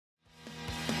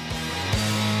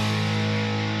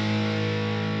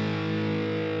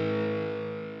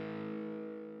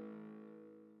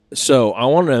So I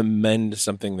want to amend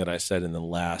something that I said in the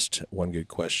last One Good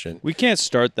Question. We can't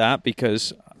start that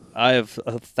because I have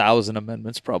 1,000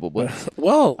 amendments probably.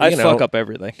 Well, I fuck up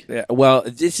everything. Yeah, well,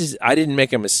 I didn't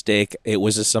make a mistake. It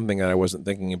was just something that I wasn't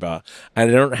thinking about. I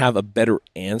don't have a better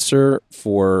answer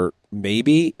for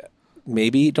maybe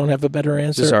don't have a better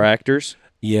answer. Is this our actors?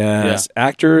 Yes,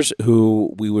 actors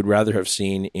who we would rather have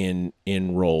seen in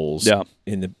roles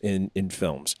in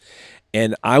films.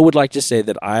 And I would like to say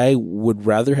that I would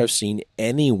rather have seen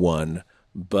anyone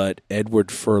but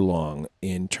Edward Furlong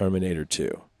in Terminator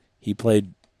 2. He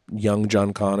played young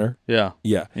John Connor. Yeah.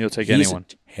 Yeah. You'll take He's anyone.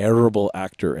 A terrible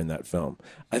actor in that film.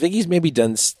 I think he's maybe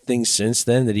done things since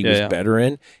then that he was better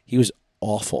in. He was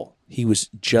awful. He was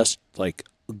just like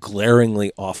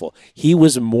glaringly awful. He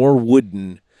was more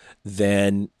wooden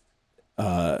than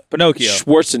Pinocchio.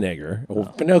 Schwarzenegger. Oh.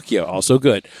 Pinocchio, also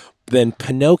good. Than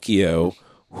Pinocchio,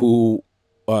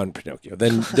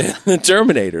 then the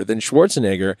Terminator, then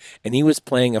Schwarzenegger, and he was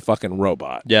playing a fucking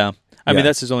robot. Yeah. I mean,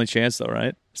 that's his only chance, though,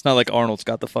 right? It's not like Arnold's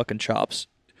got the fucking chops.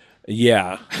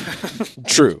 Yeah.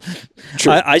 True.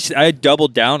 I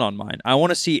doubled down on mine. I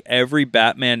want to see every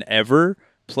Batman ever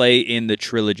play in the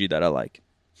trilogy that I like.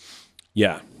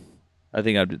 Yeah. I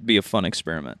think that'd be a fun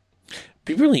experiment.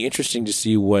 Be really interesting to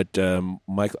see what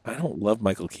Michael. I don't love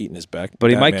Michael Keaton as back, but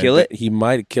he might kill it. He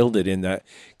might have killed it in that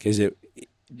because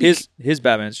his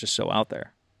Batman's just so out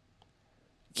there.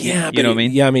 Yeah, you know what I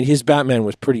mean. Yeah, I mean his Batman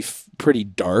was pretty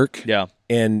dark. Yeah,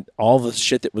 and all the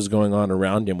shit that was going on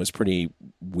around him was pretty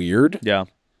weird. Yeah.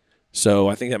 So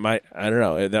I think that might. I don't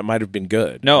know. That might have been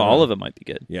good. No, all of it might be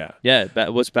good. Yeah. Yeah.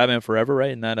 What's Batman Forever, right?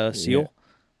 In that seal. Yeah.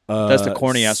 That's the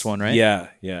corny ass one, right? Yeah,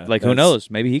 yeah. Like, who knows?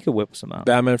 Maybe he could whip some out.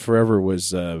 Batman Forever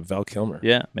was Val Kilmer.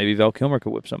 Yeah, maybe Val Kilmer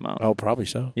could whip some out. Oh, probably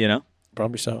so. You know?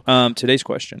 Probably so. Today's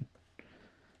question.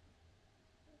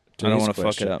 I don't want to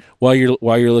fuck it up. While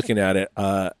you're looking at it,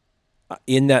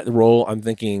 in that role, I'm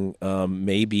thinking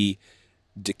maybe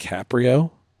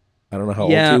DiCaprio. I don't know how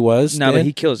old he was. No, but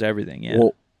he kills everything, yeah.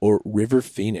 Or River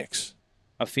Phoenix.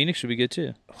 A Phoenix would be good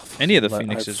too. Any of the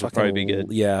Phoenixes would probably be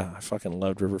good. Yeah, I fucking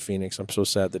loved River Phoenix. I'm so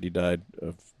sad that he died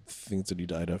of things that he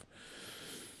died of.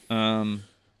 All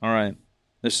right.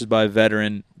 This is by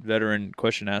veteran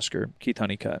question asker, Keith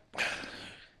Honeycutt.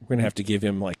 We're going to have to give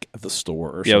him like the store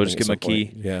or something. Yeah, we'll just give him a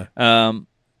key. Yeah.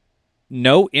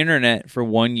 No internet for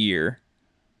 1 year.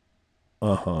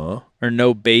 Uh-huh. Or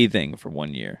no bathing for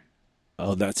 1 year.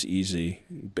 Oh, that's easy.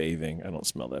 Bathing. I don't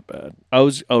smell that bad.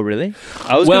 Oh, really?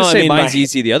 I was going to say mine's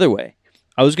easy the other way.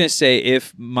 I was going to say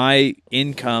if my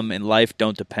income and life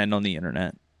don't depend on the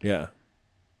internet,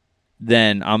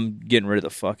 then I'm getting rid of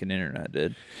the fucking internet,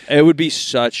 dude. It would be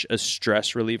such a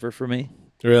stress reliever for me.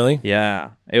 Really?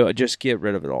 Yeah. It would just get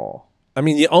rid of it all. I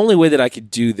mean, the only way that I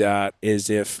could do that is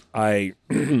if I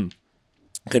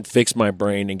could fix my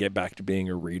brain and get back to being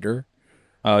a reader.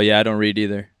 Oh, yeah, I don't read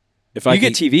either. If I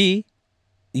get TV.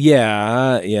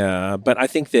 Yeah, but I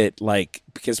think that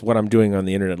because what I'm doing on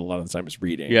the internet a lot of the time is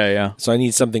reading. Yeah. So I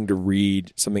need something to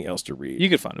read, something else to read. You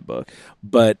could find a book.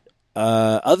 But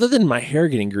other than my hair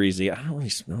getting greasy, I don't really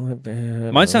smell that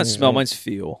bad. Mine's not smell, mine's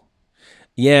feel.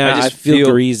 Yeah, I feel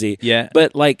greasy. Yeah.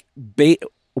 But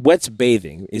what's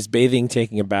bathing? Is bathing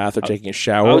taking a bath or taking a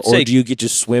shower? Or do you get to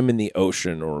swim in the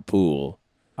ocean or a pool?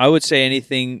 I would say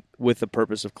anything with the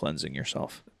purpose of cleansing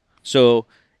yourself. So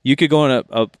you could go in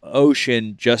a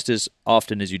ocean just as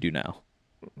often as you do now.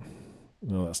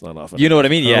 No, that's not often. You know what I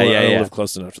mean? Yeah. I don't live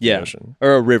close enough to the ocean.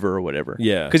 Or a river or whatever.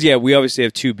 Yeah. Because, we obviously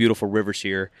have two beautiful rivers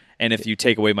here. And if you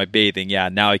take away my bathing,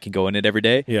 now I can go in it every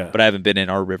day. Yeah. But I haven't been in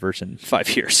our rivers in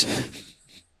 5 years.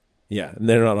 Yeah. And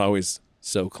they're not always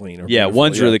so clean. Or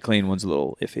one's really clean, one's a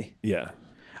little iffy. Yeah.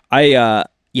 I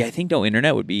think no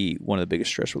internet would be one of the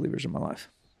biggest stress relievers in my life.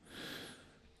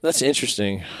 That's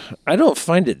interesting. I don't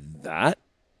find it that.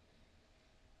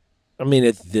 I mean,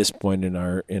 at this point in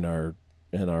our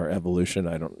evolution,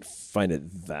 I don't find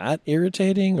it that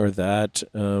irritating or that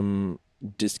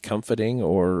discomforting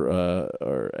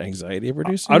or anxiety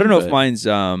producing. I don't know if mine's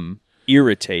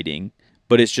irritating,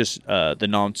 but it's just the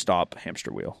nonstop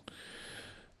hamster wheel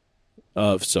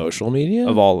of social media,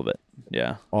 of all of it.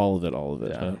 Yeah, all of it.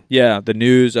 Yeah, huh? Yeah. The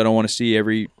news. I don't want to see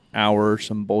every hour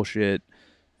some bullshit.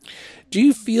 Do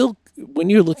you feel, when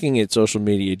you're looking at social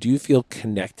media, do you feel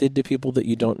connected to people that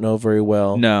you don't know very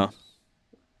well? No.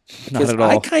 Not at all.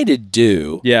 I kind of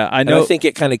do. Yeah, I know. And I think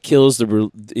it kind of kills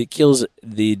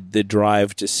the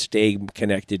drive to stay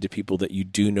connected to people that you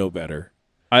do know better.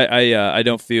 I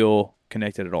don't feel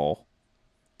connected at all.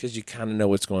 Because you kind of know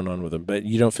what's going on with them, but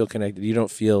you don't feel connected. You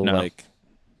don't feel like...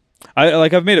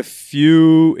 I've made a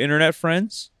few internet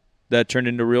friends that turned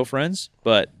into real friends,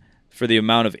 but for the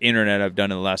amount of internet I've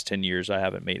done in the last 10 years, I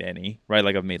haven't made any, right?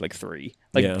 Like I've made like 3.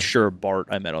 Like sure, Bart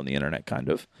I met on the internet kind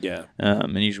of. Yeah.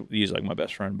 And he's like my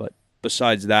best friend. But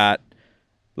besides that,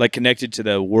 like connected to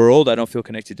the world, I don't feel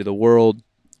connected to the world.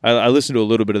 I listened to a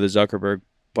little bit of the Zuckerberg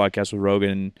podcast with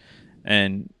Rogan,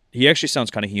 and he actually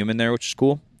sounds kind of human there, which is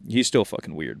cool. He's still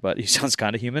fucking weird, but he sounds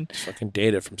kind of human. It's fucking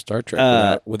Data from Star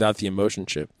Trek without the emotion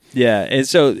chip. Yeah, and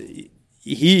so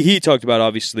he talked about,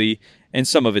 obviously, and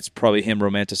some of it's probably him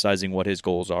romanticizing what his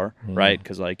goals are, right?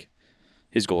 Because like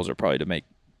his goals are probably to make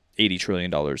 $80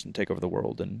 trillion and take over the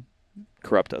world and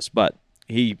corrupt us. But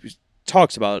he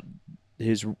talks about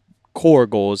his core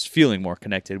goal is feeling more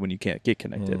connected when you can't get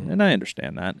connected. And I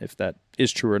understand that. If that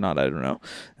is true or not, I don't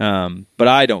know. But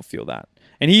I don't feel that.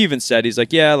 And he even said, he's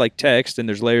like, yeah, like text, and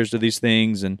there's layers to these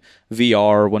things, and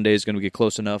VR one day is going to get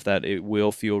close enough that it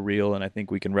will feel real, and I think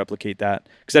we can replicate that.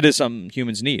 Because that is something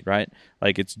humans need, right?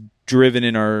 Like it's driven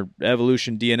in our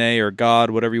evolution, DNA, or God,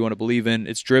 whatever you want to believe in.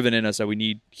 It's driven in us that we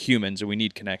need humans and we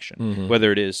need connection,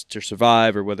 whether it is to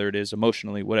survive or whether it is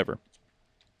emotionally, whatever.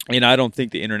 And I don't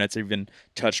think the internet's even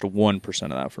touched 1% of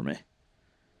that for me.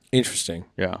 Interesting.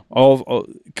 Yeah.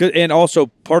 And also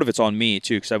part of it's on me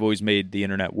too, because I've always made the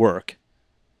internet work.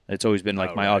 It's always been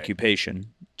like my occupation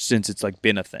since it's like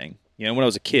been a thing. You know, when I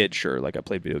was a kid, sure, like I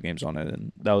played video games on it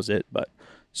and that was it. But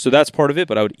so that's part of it,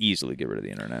 but I would easily get rid of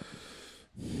the internet.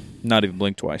 Not even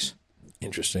blink twice.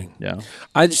 Interesting. Yeah.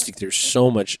 I just think there's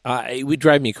so much. It would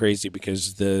drive me crazy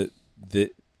because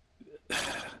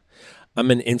I'm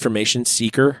an information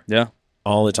seeker. Yeah.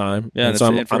 All the time. Yeah, and it's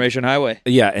an information highway.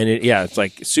 Yeah, and it's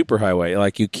like super highway.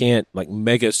 Like you can't like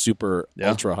mega super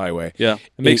ultra highway. Yeah,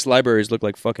 it makes libraries look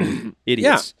like fucking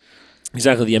idiots. Yeah,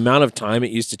 exactly. The amount of time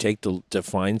it used to take to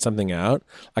find something out,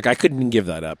 like I couldn't even give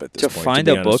that up at this point. To find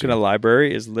a book in a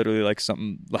library is literally like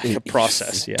something like a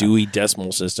process. Yeah, Dewey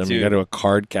Decimal System. Dude. You got to a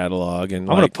card catalog,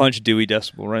 and I'm gonna punch Dewey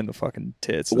Decimal right in the fucking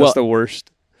tits. That's the worst.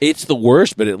 It's the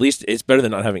worst, but at least it's better than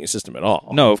not having a system at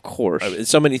all. No, of course.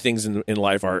 So many things in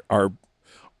life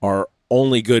are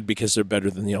only good because they're better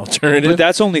than the alternative. But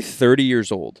that's only 30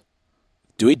 years old.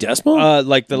 Dewey Decimal?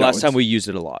 Like the last time we used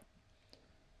it a lot.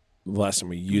 The last time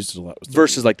we used it a lot was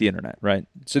versus like the internet, right?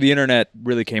 So the internet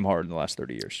really came hard in the last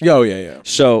 30 years. Oh, yeah.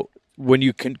 So when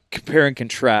you can compare and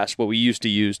contrast what we used to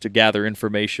use to gather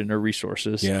information or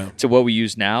resources to what we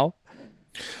use now,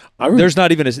 it's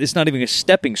not even a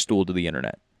stepping stool to the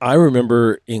internet. I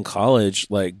remember in college,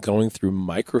 like going through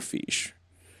microfiche,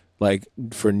 like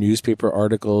for newspaper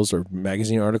articles or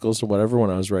magazine articles or whatever when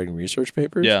I was writing research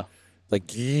papers. Yeah. Like,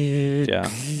 no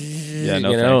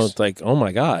thanks. It's like, oh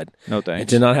my God. No thanks. I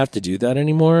did not have to do that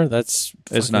anymore. It's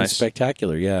nice.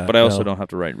 Spectacular, yeah. But I also don't have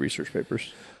to write research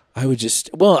papers. I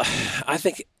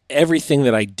think everything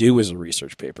that I do is a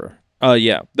research paper.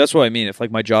 Yeah. That's what I mean. If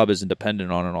like my job isn't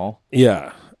dependent on it all.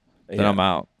 Yeah. Then I'm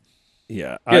out.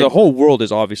 Yeah. The whole world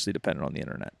is obviously dependent on the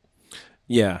internet.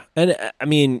 Yeah. And I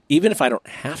mean, even if I don't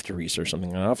have to research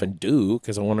something, I often do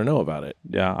because I want to know about it.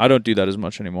 Yeah. I don't do that as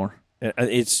much anymore.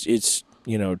 It's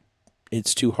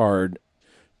too hard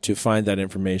to find that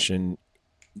information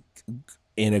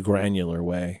in a granular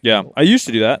way. Yeah. I used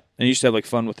to do that. I used to have like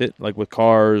fun with it, like with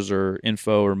cars or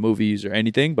info or movies or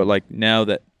anything. But like now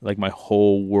that like my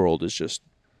whole world is just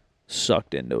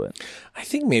sucked into it. I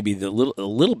think maybe a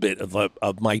little bit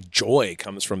of my joy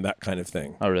comes from that kind of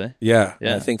thing. Oh, really? Yeah.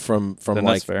 I think from then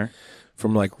like that's fair.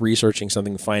 From like researching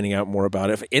something, finding out more about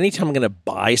it. Anytime I'm going to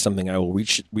buy something, I will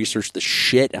research the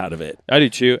shit out of it. I do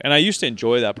too, and I used to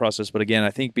enjoy that process. But again, I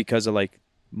think because of like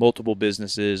multiple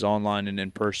businesses, online and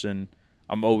in person,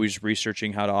 I'm always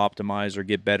researching how to optimize or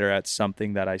get better at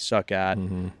something that I suck at,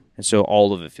 and so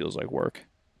all of it feels like work.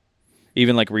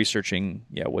 Even like researching,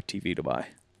 what TV to buy.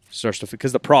 Starts to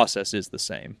because the process is the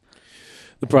same.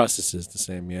 The process is the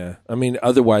same, yeah. I mean,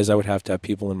 otherwise I would have to have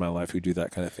people in my life who do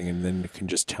that kind of thing, and then can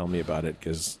just tell me about it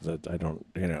because I don't,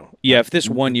 Yeah, if this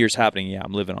 1 year's happening,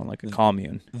 I'm living on like a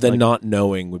commune. The not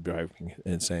knowing would drive me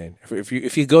insane.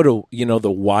 If you go to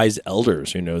the wise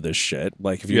elders who know this shit,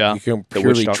 like if you become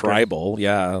purely tribal,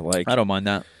 like I don't mind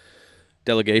that.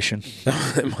 Delegation.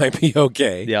 It might be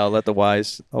okay. Yeah, I'll let the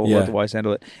wise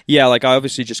handle it. Yeah, like I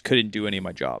obviously just couldn't do any of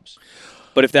my jobs.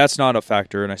 But if that's not a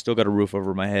factor and I still got a roof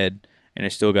over my head and I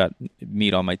still got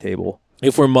meat on my table.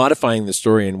 If we're modifying the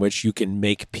story in which you can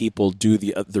make people do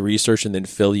the research and then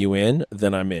fill you in,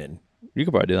 then I'm in. You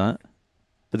could probably do that.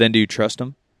 But then do you trust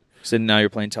them? So now you're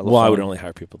playing telephone. Well, I would only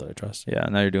hire people that I trust. Yeah,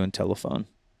 now you're doing telephone.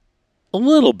 A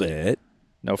little bit.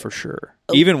 No, for sure.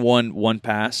 Even one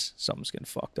pass, something's getting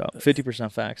fucked up.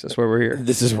 50% facts. That's why we're here.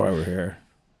 This is why we're here.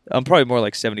 I'm probably more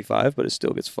like 75, but it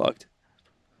still gets fucked.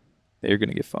 You're going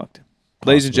to get fucked.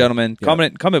 Ladies and gentlemen,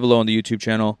 comment below on the YouTube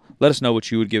channel. Let us know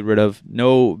what you would get rid of.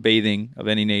 No bathing of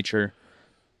any nature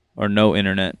or no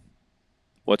internet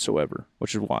whatsoever,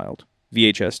 which is wild.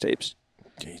 VHS tapes.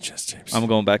 I'm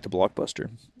going back to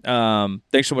Blockbuster.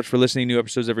 Thanks so much for listening. New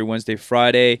episodes every Wednesday,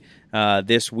 Friday.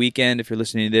 This weekend, if you're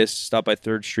listening to this, stop by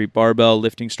 3rd Street Barbell.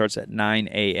 Lifting starts at 9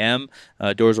 a.m.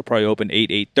 Doors will probably open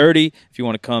 8:30. If you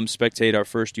want to come spectate our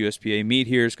first USPA meet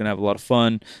here, it's going to have a lot of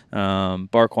fun.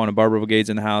 Barquan and Barbara Brigade's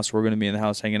in the house. We're going to be in the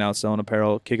house hanging out, selling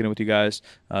apparel, kicking it with you guys.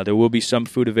 There will be some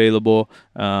food available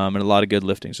and a lot of good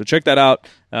lifting. So check that out.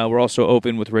 We're also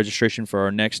open with registration for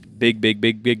our next big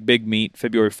meet,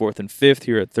 February 4th and 5th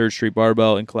here at 3rd Street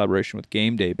Barbell in collaboration with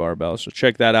Game Day Barbell. So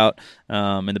check that out.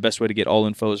 And the best way to get all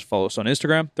info is follow us on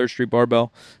Instagram, 3rd Street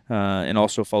Barbell, and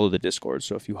also follow the Discord.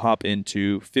 So if you hop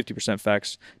into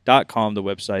 50percentfacts.com, the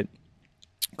website,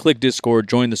 click Discord,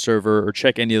 join the server, or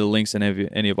check any of the links in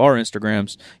any of our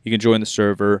Instagrams, you can join the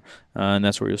server, and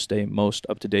that's where you'll stay most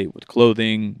up to date with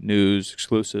clothing, news,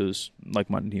 exclusives,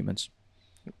 like-minded humans.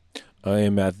 I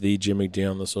am at the Jim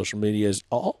McDaniel on the social medias.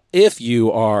 If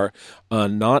you are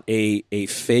not a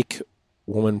fake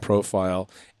woman profile,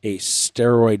 a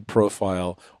steroid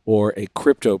profile, or a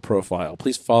crypto profile,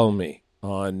 please follow me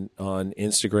on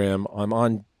Instagram. I'm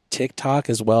on TikTok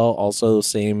as well. Also,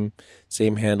 same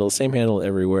handle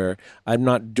everywhere. I'm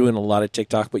not doing a lot of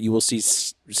TikTok, but you will see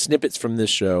snippets from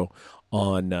this show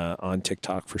on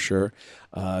TikTok for sure.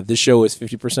 This show is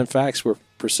 50% Facts, where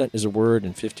percent is a word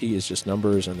and 50 is just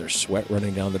numbers, and there's sweat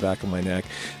running down the back of my neck.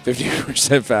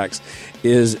 50% Facts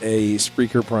is a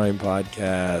Spreaker Prime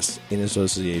podcast in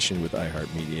association with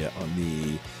iHeartMedia on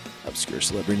the Obscure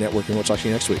Celebrity Network, and we'll talk to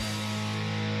you next week.